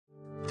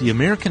The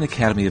American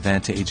Academy of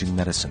Anti-Aging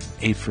Medicine,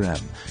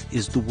 A4M,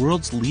 is the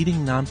world's leading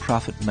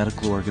nonprofit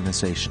medical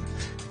organization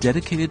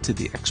dedicated to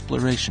the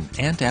exploration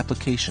and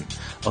application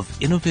of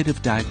innovative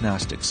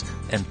diagnostics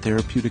and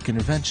therapeutic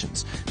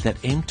interventions that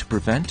aim to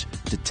prevent,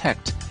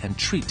 detect, and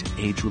treat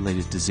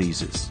age-related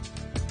diseases.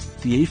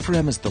 The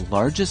A4M is the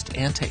largest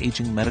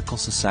anti-aging medical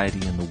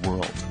society in the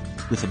world,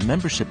 with a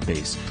membership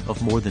base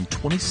of more than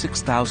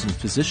 26,000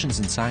 physicians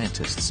and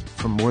scientists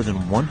from more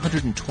than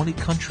 120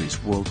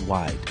 countries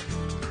worldwide.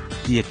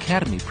 The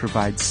Academy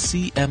provides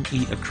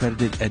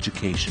CME-accredited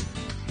education,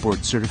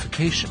 board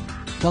certification,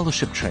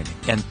 fellowship training,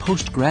 and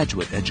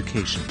postgraduate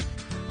education.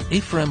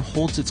 A4M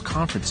holds its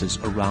conferences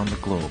around the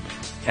globe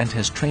and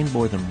has trained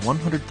more than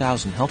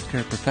 100,000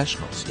 healthcare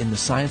professionals in the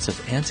science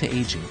of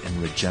anti-aging and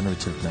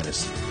regenerative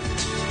medicine.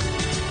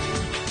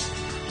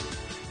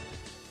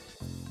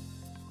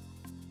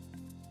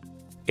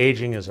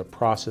 Aging is a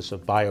process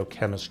of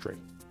biochemistry.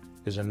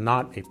 It is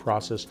not a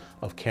process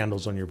of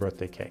candles on your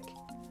birthday cake.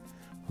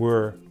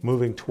 We're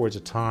moving towards a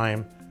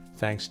time,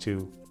 thanks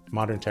to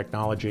modern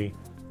technology,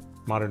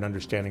 modern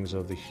understandings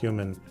of the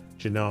human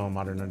genome,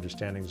 modern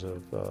understandings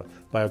of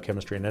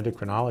biochemistry and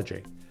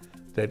endocrinology,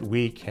 that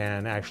we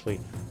can actually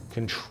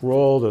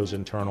control those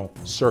internal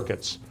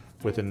circuits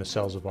within the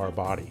cells of our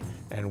body,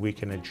 and we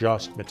can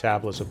adjust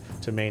metabolism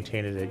to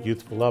maintain it at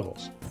youthful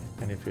levels.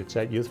 And if it's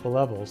at youthful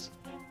levels,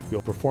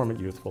 you'll perform at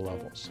youthful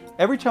levels.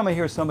 Every time I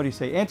hear somebody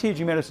say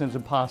anti-aging medicine is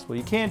impossible,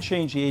 you can't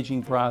change the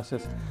aging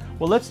process.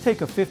 Well, let's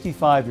take a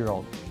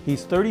 55-year-old.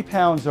 He's 30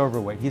 pounds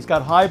overweight. He's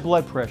got high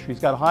blood pressure. He's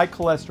got high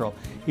cholesterol.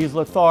 He's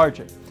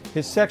lethargic.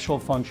 His sexual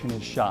function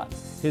is shot.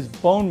 His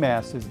bone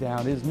mass is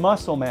down. His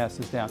muscle mass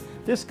is down.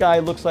 This guy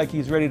looks like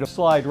he's ready to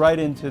slide right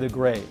into the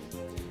grave.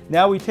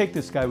 Now we take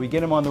this guy, we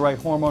get him on the right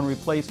hormone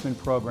replacement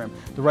program,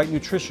 the right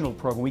nutritional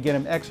program, we get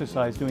him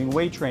exercise, doing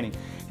weight training.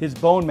 His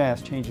bone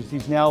mass changes,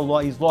 he's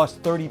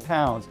lost 30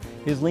 pounds.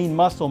 His lean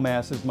muscle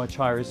mass is much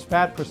higher, his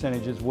fat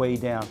percentage is way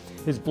down.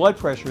 His blood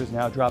pressure has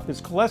now dropped, his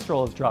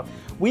cholesterol has dropped.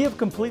 We have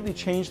completely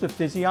changed the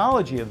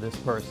physiology of this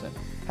person.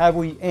 Have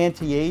we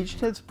anti-aged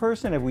this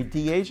person? Have we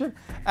de-aged him?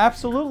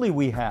 Absolutely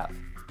we have.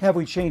 Have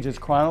we changed his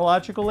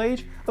chronological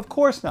age? Of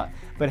course not.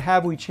 But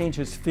have we changed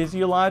his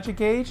physiologic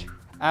age?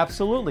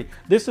 Absolutely.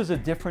 This is a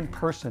different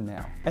person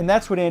now. And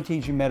that's what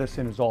anti-aging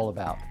medicine is all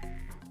about.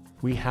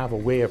 We have a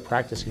way of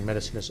practicing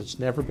medicine as it's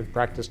never been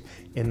practiced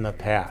in the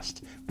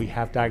past. We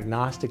have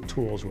diagnostic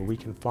tools where we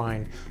can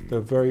find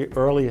the very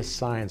earliest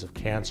signs of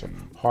cancer,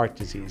 heart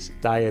disease,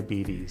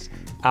 diabetes,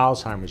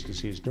 Alzheimer's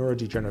disease,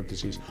 neurodegenerative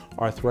disease,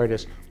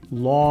 arthritis,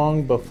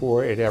 long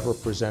before it ever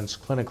presents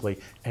clinically,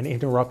 and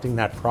interrupting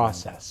that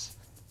process.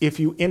 If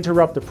you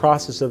interrupt the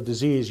process of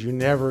disease, you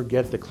never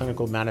get the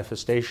clinical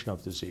manifestation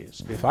of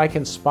disease. If I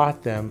can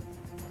spot them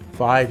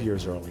 5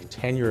 years early,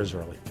 10 years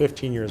early,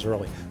 15 years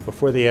early,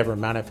 before they ever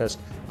manifest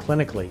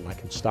clinically, I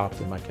can stop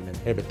them, I can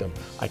inhibit them,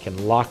 I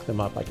can lock them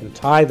up, I can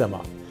tie them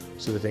up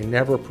so that they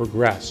never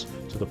progress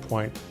to the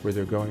point where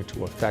they're going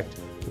to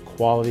affect the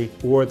quality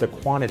or the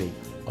quantity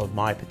of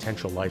my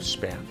potential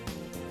lifespan.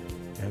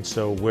 And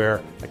so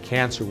where a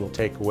cancer will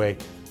take away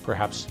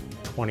perhaps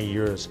 20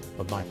 years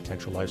of my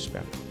potential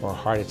lifespan, or a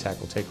heart attack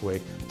will take away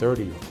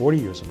 30 or 40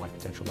 years of my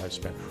potential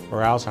lifespan, or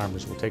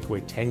Alzheimer's will take away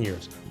 10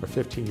 years or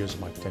 15 years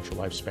of my potential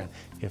lifespan.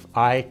 If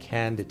I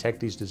can detect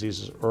these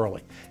diseases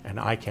early and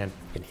I can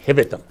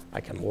inhibit them,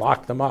 I can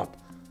lock them up,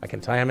 I can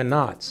tie them in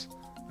knots,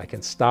 I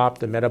can stop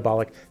the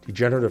metabolic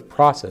degenerative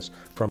process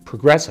from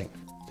progressing,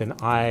 then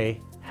I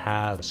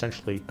have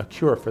essentially a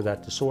cure for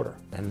that disorder.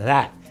 And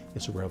that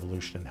is a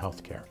revolution in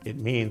healthcare. It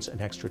means an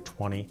extra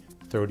 20,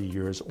 30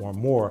 years or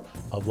more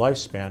of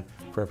lifespan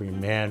for every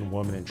man,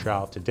 woman, and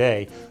child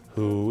today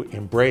who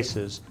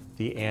embraces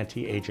the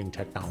anti-aging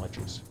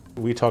technologies.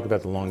 We talk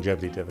about the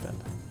longevity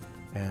dividend,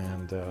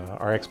 and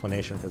our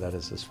explanation for that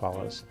is as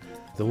follows.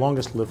 The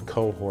longest lived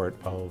cohort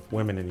of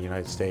women in the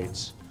United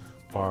States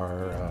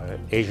are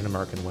Asian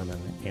American women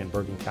in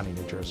Bergen County,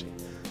 New Jersey.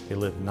 They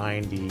live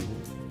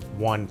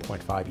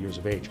 91.5 years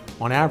of age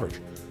on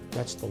average.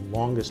 That's the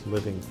longest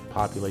living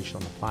population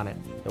on the planet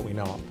that we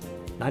know of.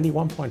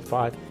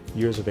 91.5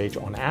 years of age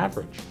on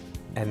average.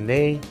 And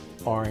they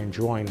are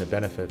enjoying the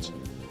benefits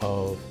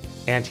of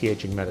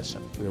anti-aging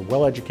medicine. They're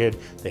well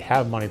educated, they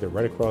have money, they're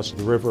right across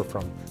the river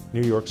from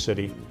New York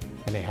City,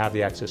 and they have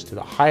the access to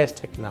the highest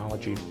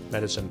technology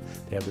medicine.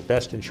 They have the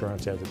best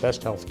insurance, they have the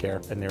best health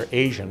care, and they're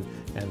Asian,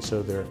 and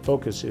so their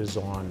focus is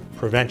on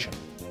prevention.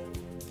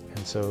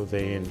 And so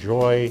they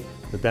enjoy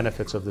the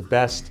benefits of the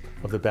best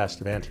of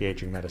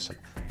anti-aging medicine,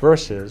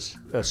 versus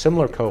a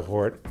similar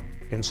cohort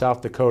in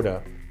South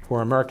Dakota who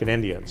are American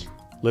Indians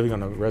living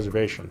on a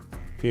reservation,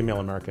 female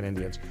American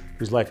Indians,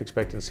 whose life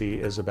expectancy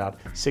is about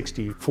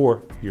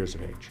 64 years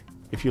of age.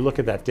 If you look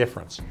at that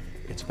difference,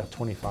 it's about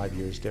 25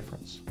 years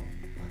difference.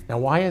 Now,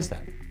 why is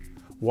that?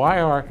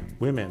 Why are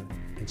women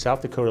in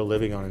South Dakota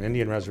living on an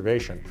Indian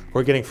reservation, who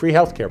are getting free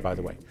health care, by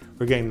the way,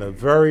 who are getting the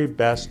very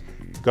best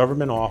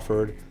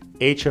government-offered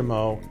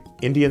HMO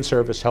Indian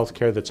service health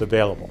care that's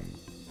available,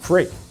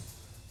 free,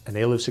 and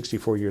they live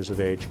 64 years of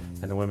age,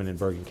 and the women in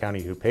Bergen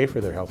County who pay for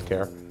their health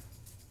care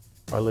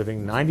are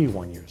living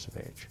 91 years of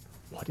age.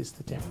 What is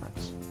the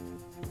difference?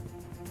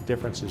 The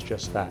difference is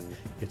just that.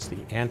 It's the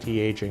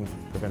anti-aging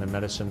preventive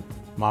medicine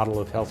model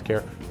of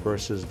healthcare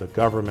versus the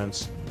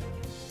government's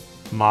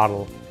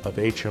model of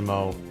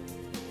HMO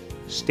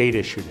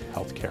state-issued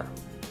healthcare.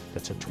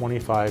 That's a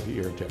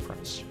 25-year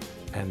difference,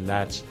 and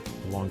that's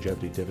the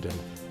longevity dividend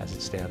as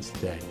it stands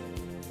today.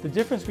 The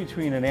difference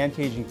between an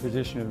anti-aging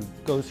physician who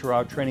goes through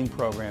our training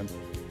program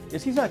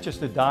is he's not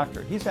just a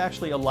doctor, he's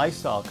actually a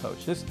lifestyle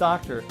coach. This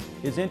doctor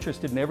is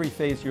interested in every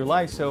phase of your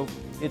life, so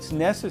it's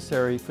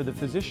necessary for the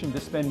physician to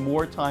spend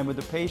more time with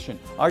the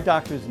patient. Our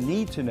doctors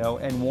need to know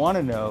and want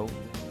to know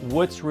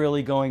what's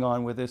really going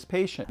on with this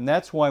patient. And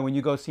that's why when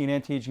you go see an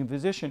anti-aging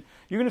physician,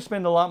 you're going to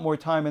spend a lot more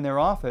time in their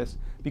office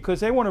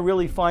because they want to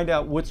really find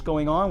out what's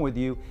going on with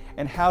you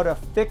and how to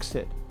fix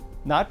it,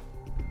 not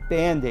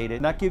band-aid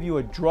it, not give you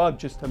a drug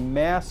just to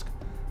mask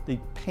the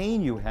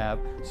pain you have.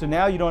 So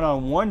now you're not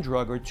on one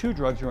drug or two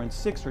drugs, you're on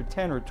 6 or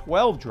 10 or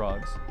 12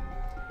 drugs.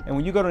 And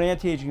when you go to an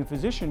anti-aging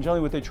physician,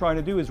 generally what they're trying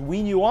to do is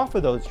wean you off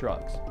of those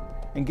drugs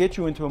and get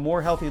you into a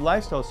more healthy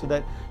lifestyle so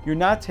that you're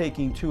not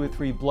taking 2 or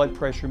 3 blood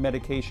pressure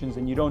medications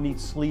and you don't need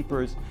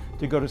sleepers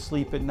to go to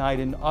sleep at night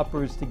and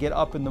uppers to get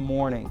up in the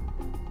morning.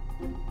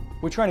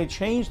 We're trying to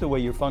change the way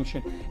you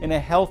function in a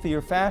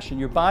healthier fashion.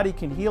 Your body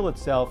can heal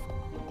itself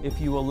if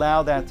you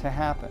allow that to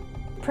happen.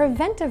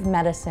 Preventive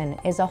medicine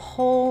is a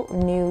whole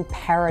new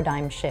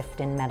paradigm shift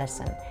in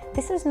medicine.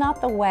 This is not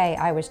the way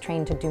I was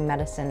trained to do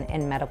medicine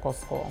in medical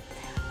school.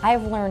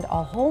 I've learned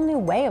a whole new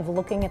way of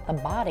looking at the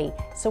body.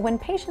 So when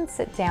patients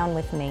sit down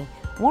with me,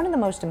 one of the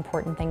most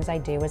important things I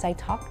do is I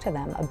talk to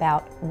them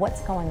about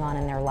what's going on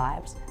in their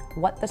lives,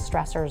 what the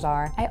stressors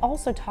are. I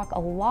also talk a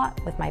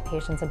lot with my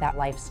patients about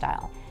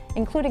lifestyle,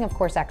 including, of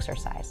course,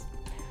 exercise.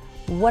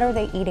 What are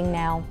they eating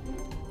now?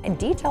 And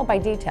detail by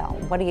detail,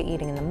 what are you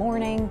eating in the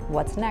morning?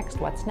 What's next?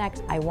 What's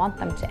next? I want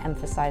them to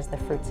emphasize the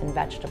fruits and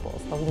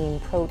vegetables, the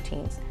lean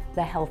proteins,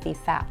 the healthy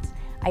fats.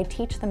 I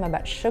teach them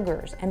about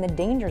sugars and the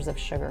dangers of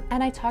sugar.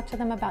 And I talk to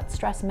them about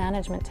stress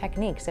management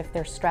techniques. If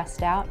they're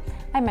stressed out,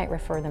 I might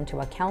refer them to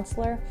a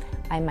counselor.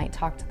 I might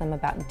talk to them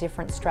about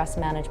different stress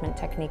management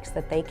techniques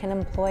that they can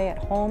employ at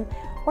home,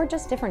 or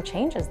just different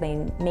changes they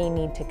may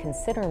need to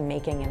consider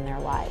making in their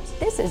lives.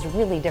 This is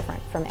really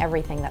different from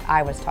everything that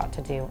I was taught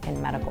to do in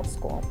medical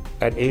school.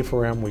 At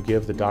A4M, we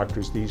give the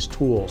doctors these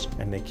tools,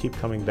 and they keep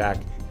coming back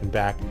and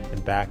back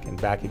and back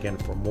and back again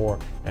for more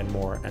and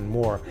more and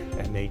more,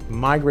 and they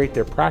migrate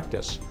their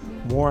practice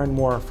more and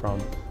more from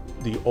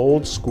the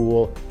old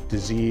school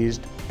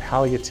diseased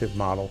palliative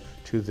model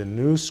to the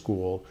new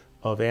school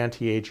of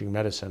anti-aging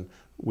medicine,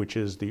 which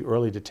is the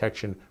early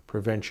detection,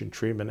 prevention,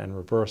 treatment, and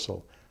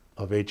reversal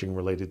of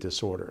aging-related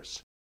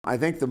disorders. I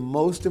think the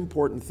most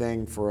important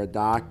thing for a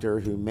doctor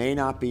who may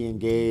not be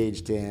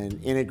engaged in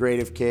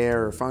integrative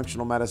care or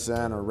functional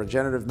medicine or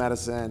regenerative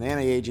medicine,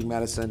 anti-aging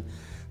medicine,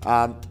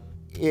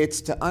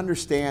 it's to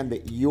understand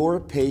that your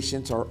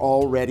patients are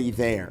already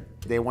there.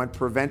 They want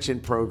prevention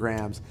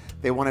programs.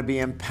 They want to be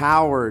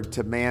empowered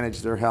to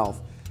manage their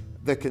health.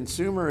 The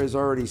consumer has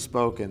already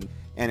spoken.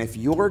 And if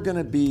you're going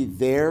to be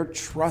their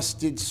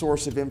trusted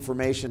source of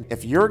information,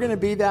 if you're going to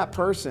be that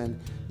person,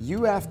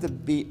 you have to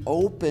be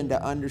open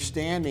to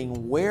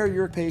understanding where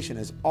your patient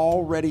has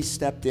already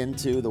stepped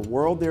into the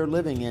world they're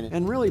living in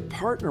and really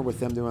partner with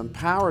them to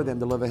empower them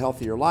to live a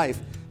healthier life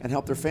and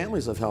help their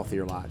families live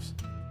healthier lives.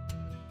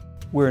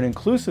 We're an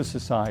inclusive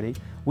society.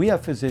 We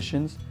have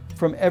physicians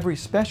from every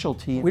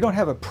specialty. We don't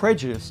have a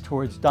prejudice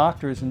towards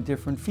doctors in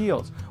different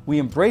fields. We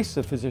embrace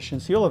the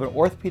physicians. So you'll have an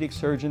orthopedic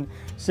surgeon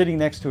sitting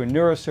next to a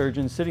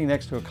neurosurgeon, sitting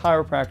next to a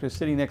chiropractor,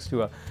 sitting next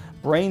to a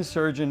brain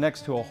surgeon,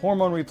 next to a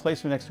hormone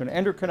replacement, next to an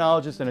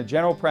endocrinologist and a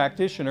general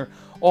practitioner,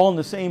 all in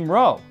the same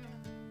row.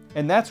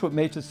 And that's what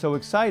makes it so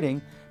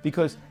exciting,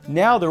 because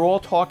now they're all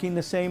talking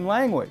the same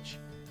language.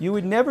 You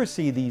would never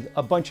see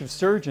a bunch of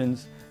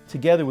surgeons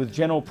together with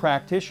general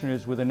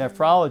practitioners, with a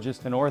nephrologist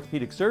and an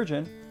orthopedic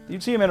surgeon.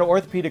 You'd see them at an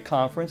orthopedic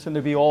conference and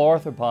there'd be all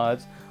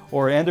orthopods,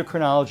 or an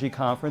endocrinology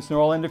conference and they're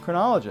all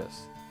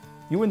endocrinologists.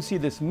 You wouldn't see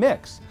this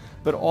mix,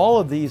 but all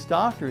of these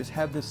doctors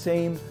have the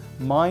same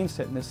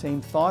mindset and the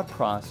same thought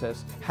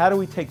process. How do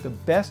we take the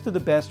best of the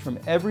best from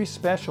every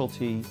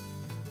specialty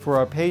for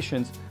our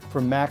patients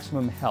for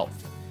maximum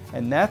health?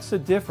 And that's the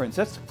difference.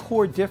 That's the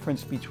core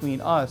difference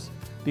between us,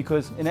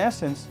 because in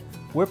essence,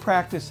 we're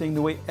practicing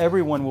the way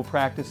everyone will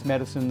practice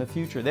medicine in the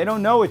future. They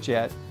don't know it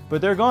yet,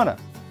 but they're gonna.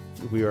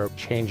 We are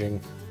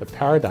changing the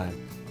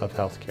paradigm of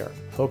healthcare,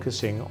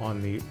 focusing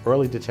on the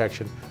early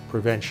detection,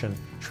 prevention,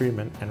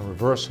 treatment, and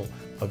reversal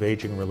of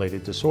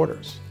aging-related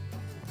disorders.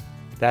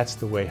 That's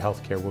the way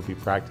healthcare will be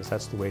practiced.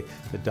 That's the way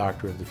the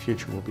doctor of the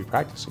future will be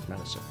practicing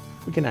medicine.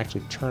 We can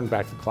actually turn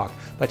back the clock.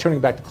 By turning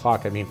back the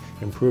clock, I mean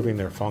improving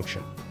their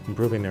function,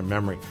 improving their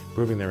memory,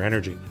 improving their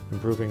energy,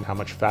 improving how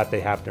much fat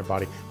they have in their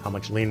body, how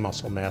much lean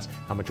muscle mass,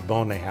 how much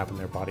bone they have in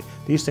their body.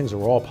 These things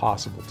are all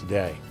possible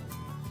today.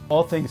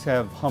 All things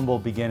have humble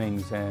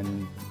beginnings,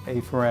 and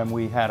A4M,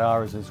 we had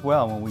ours as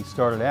well. When we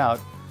started out,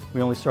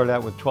 we only started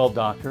out with 12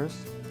 doctors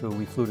who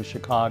we flew to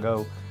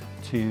Chicago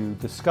to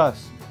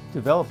discuss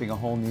developing a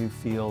whole new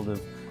field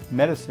of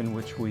medicine,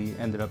 which we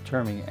ended up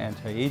terming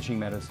anti-aging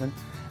medicine.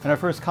 And our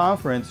first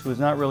conference was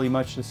not really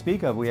much to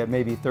speak of. We had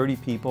maybe 30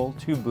 people,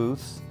 2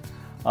 booths,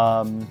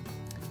 10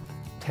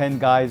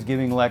 guys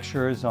giving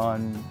lectures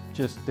on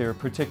just their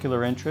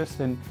particular interest.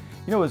 And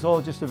you know, it was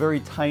all just a very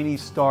tiny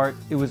start.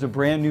 It was a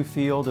brand new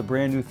field, a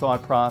brand new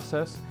thought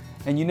process,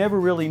 and you never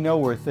really know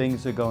where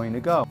things are going to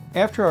go.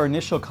 After our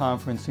initial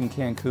conference in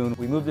Cancun,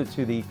 we moved it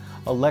to the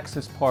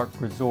Alexis Park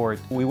Resort.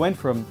 We went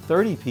from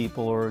 30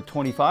 people or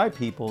 25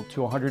 people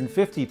to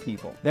 150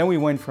 people. Then we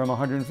went from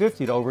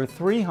 150 to over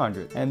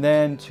 300, and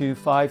then to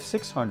 500,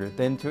 600,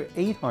 then to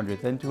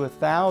 800, then to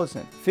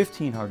 1,000,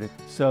 1,500.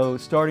 So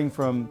starting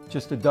from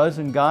just a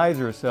dozen guys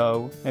or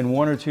so and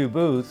 1 or 2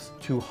 booths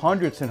to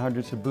hundreds and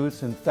hundreds of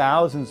booths and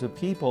thousands of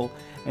people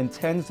and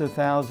tens of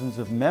thousands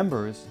of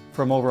members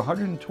from over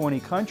 120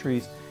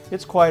 countries,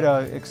 it's quite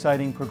an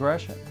exciting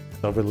progression.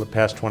 Over the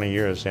past 20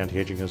 years,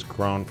 anti-aging has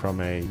grown from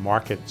a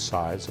market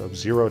size of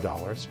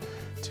 $0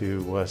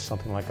 to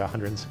something like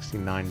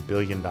 $169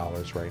 billion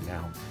right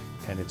now.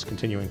 And it's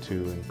continuing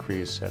to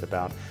increase at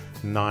about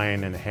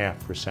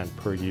 9.5%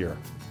 per year.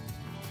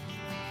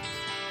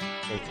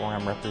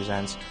 A4M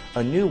represents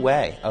a new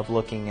way of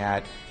looking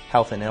at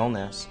health and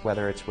illness,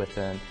 whether it's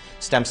within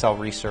stem cell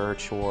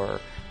research or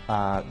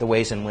the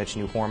ways in which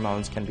new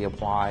hormones can be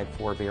applied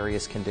for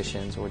various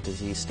conditions or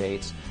disease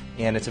states.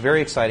 And it's a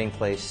very exciting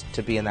place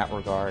to be in that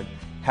regard,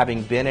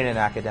 having been in an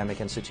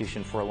academic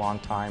institution for a long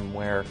time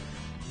where,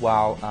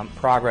 while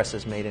progress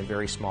is made in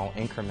very small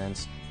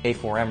increments,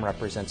 A4M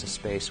represents a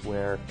space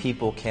where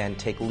people can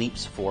take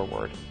leaps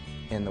forward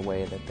in the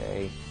way that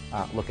they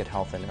look at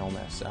health and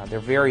illness. There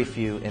are very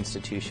few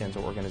institutions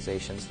or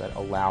organizations that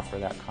allow for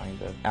that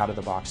kind of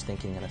out-of-the-box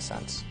thinking in a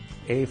sense.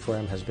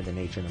 A4M has been an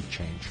agent of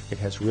change. It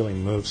has really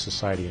moved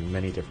society in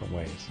many different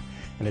ways.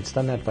 And it's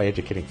done that by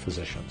educating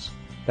physicians.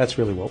 That's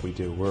really what we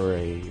do. We're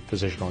a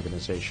physician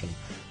organization.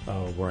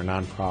 We're a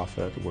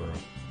nonprofit. We're a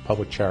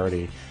public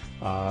charity.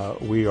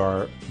 We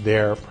are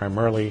there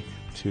primarily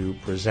to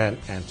present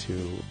and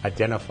to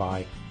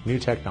identify new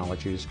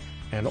technologies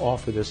and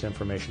offer this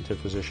information to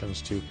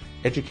physicians to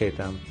educate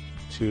them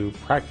to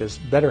practice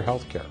better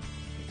healthcare,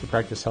 to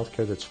practice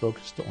healthcare that's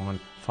focused on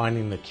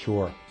finding the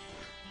cure,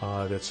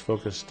 that's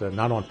focused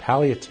not on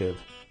palliative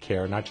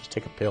care, not just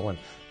take a pill and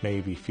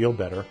maybe feel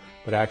better,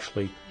 but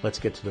actually let's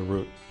get to the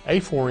root.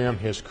 A4M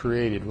has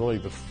created really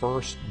the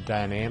first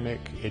dynamic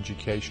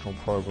educational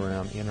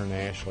program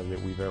internationally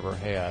that we've ever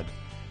had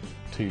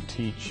to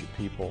teach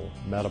people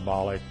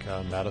metabolic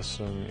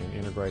medicine and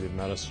integrated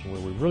medicine,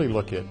 where we really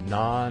look at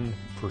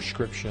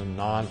non-prescription,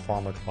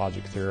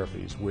 non-pharmacologic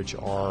therapies, which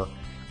are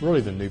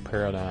really the new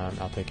paradigm,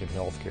 I think, in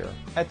healthcare.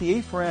 At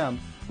the A4M,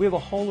 we have a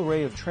whole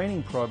array of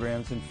training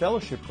programs and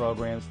fellowship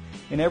programs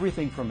in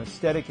everything from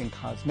aesthetic and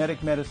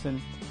cosmetic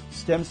medicine,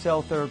 stem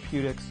cell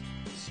therapeutics,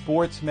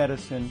 sports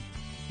medicine,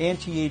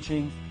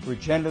 anti-aging,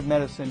 regenerative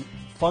medicine,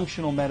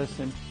 functional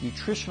medicine,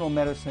 nutritional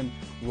medicine,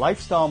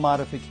 lifestyle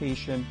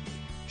modification.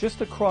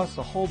 Just across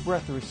the whole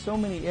breadth, there are so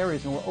many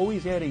areas, and we're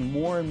always adding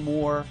more and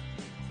more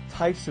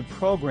types of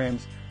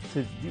programs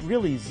to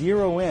really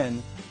zero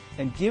in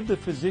and give the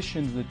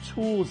physicians the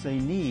tools they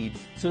need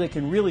so they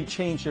can really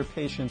change their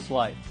patient's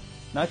life.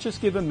 Not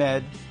just give a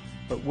med,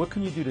 but what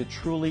can you do to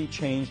truly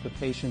change the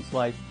patient's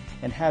life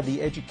and have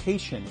the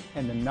education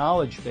and the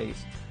knowledge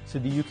base so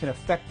that you can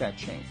affect that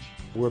change.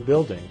 We're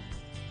building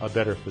a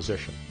better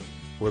physician.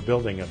 We're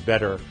building a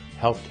better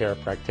healthcare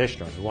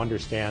practitioner who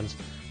understands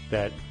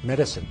that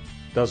medicine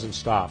doesn't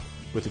stop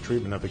with the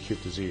treatment of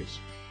acute disease.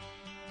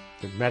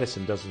 That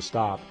medicine doesn't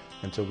stop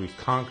until we've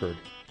conquered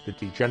the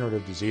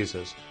degenerative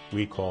diseases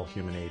we call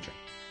human aging.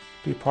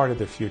 Be part of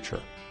the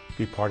future.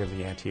 Be part of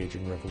the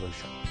anti-aging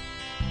revolution.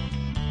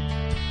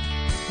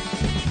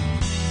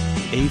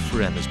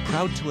 A4M is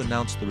proud to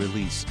announce the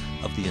release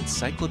of the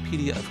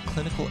Encyclopedia of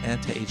Clinical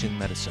Anti-Aging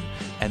Medicine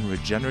and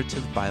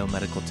Regenerative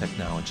Biomedical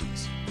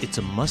Technologies. It's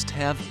a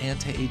must-have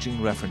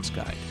anti-aging reference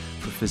guide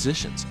for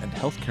physicians and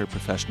healthcare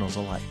professionals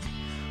alike.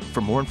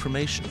 For more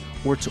information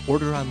or to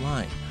order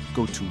online,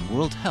 go to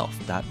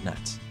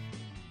worldhealth.net.